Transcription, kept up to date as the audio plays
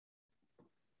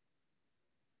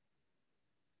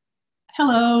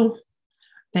Hello,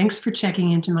 thanks for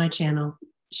checking into my channel.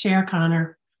 Cher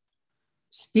Connor,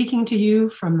 speaking to you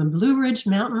from the Blue Ridge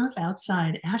Mountains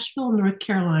outside Asheville, North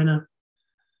Carolina.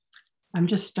 I'm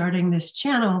just starting this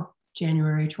channel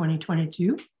January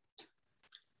 2022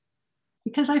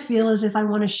 because I feel as if I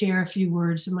want to share a few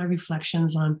words of my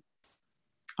reflections on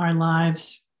our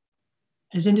lives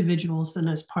as individuals and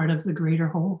as part of the greater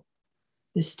whole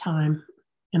this time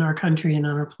in our country and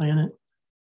on our planet,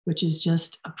 which is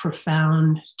just a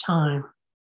profound time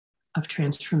of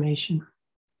transformation.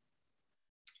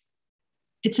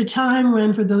 It's a time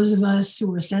when, for those of us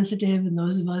who are sensitive and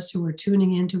those of us who are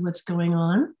tuning into what's going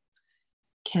on,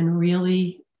 can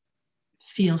really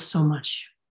feel so much.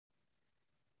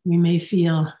 We may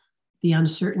feel the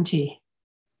uncertainty,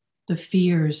 the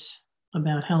fears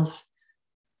about health,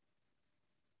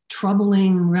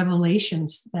 troubling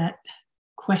revelations that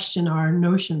question our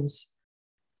notions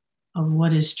of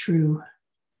what is true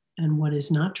and what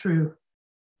is not true.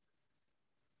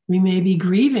 We may be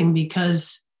grieving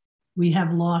because we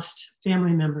have lost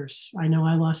family members. I know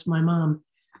I lost my mom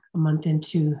a month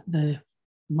into the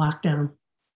lockdown.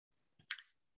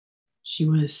 She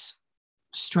was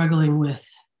struggling with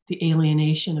the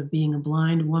alienation of being a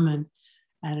blind woman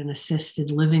at an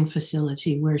assisted living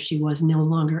facility where she was no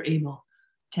longer able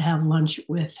to have lunch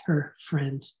with her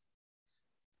friends.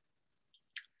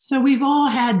 So we've all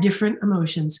had different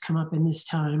emotions come up in this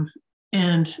time,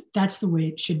 and that's the way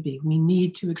it should be. We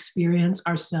need to experience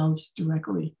ourselves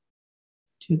directly,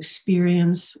 to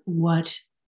experience what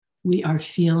we are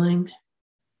feeling,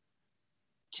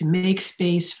 to make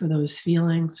space for those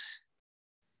feelings,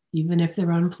 even if they're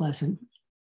unpleasant.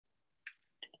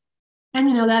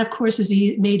 And that, of course, is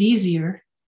made easier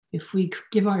if we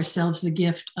give ourselves the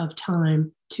gift of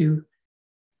time to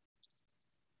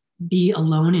be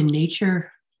alone in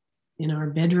nature, in our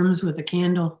bedrooms with a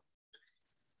candle,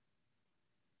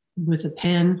 with a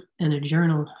pen and a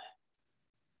journal,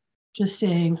 just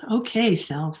saying, okay,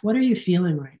 self, what are you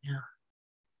feeling right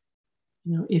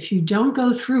now? If you don't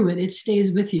go through it, it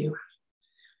stays with you.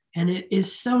 And it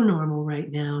is so normal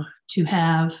right now to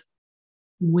have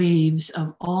waves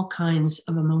of all kinds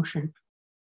of emotion.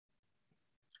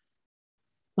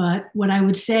 But what I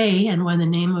would say, and why the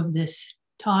name of this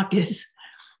talk is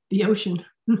the ocean,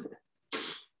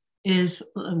 is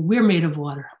we're made of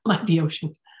water, like the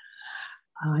ocean.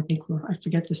 I think I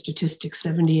forget the statistics,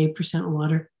 78%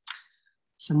 water.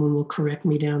 Someone will correct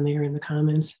me down there in the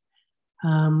comments.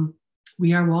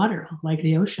 We are water, like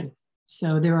the ocean.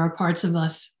 So there are parts of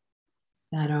us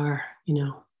that are,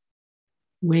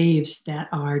 waves that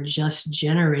are just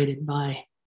generated by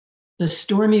the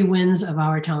stormy winds of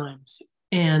our times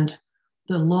and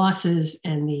the losses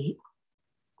and the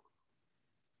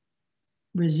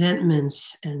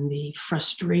resentments and the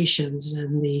frustrations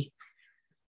and the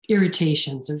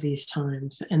irritations of these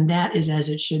times. And that is as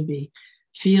it should be.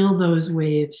 Feel those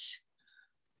waves.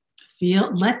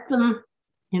 Let them,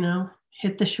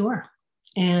 hit the shore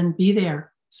and be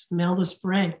there. Smell the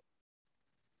spray.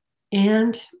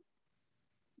 And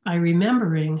by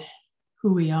remembering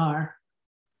who we are,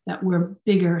 that we're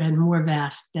bigger and more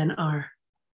vast than our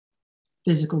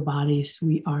physical bodies.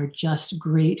 We are just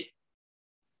great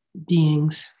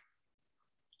beings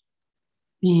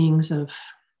of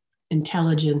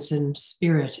intelligence and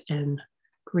spirit and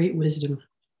great wisdom.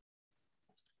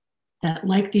 That,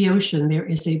 like the ocean, there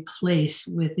is a place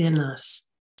within us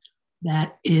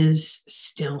that is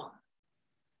still.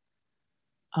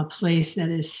 A place that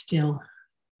is still,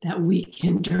 that we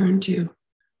can turn to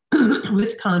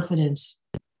with confidence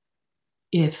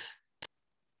if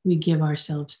we give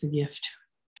ourselves the gift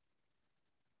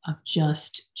of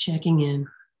just checking in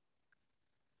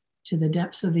to the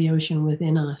depths of the ocean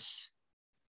within us,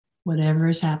 whatever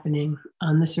is happening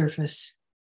on the surface,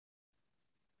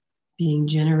 being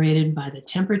generated by the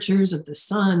temperatures of the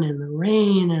sun and the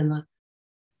rain and the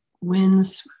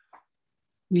winds.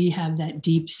 We have that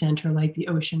deep center like the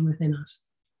ocean within us.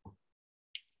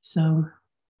 So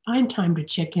find time to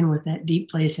check in with that deep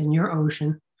place in your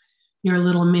ocean, your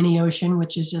little mini ocean,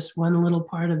 which is just one little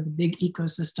part of the big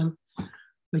ecosystem,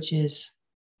 which is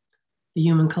the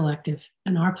human collective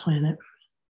and our planet.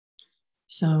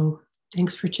 So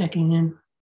thanks for checking in.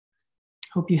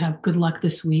 Hope you have good luck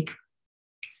this week,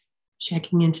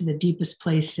 checking into the deepest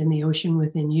place in the ocean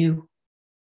within you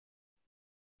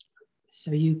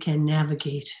so you can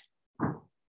navigate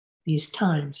these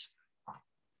times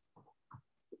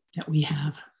that we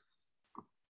have.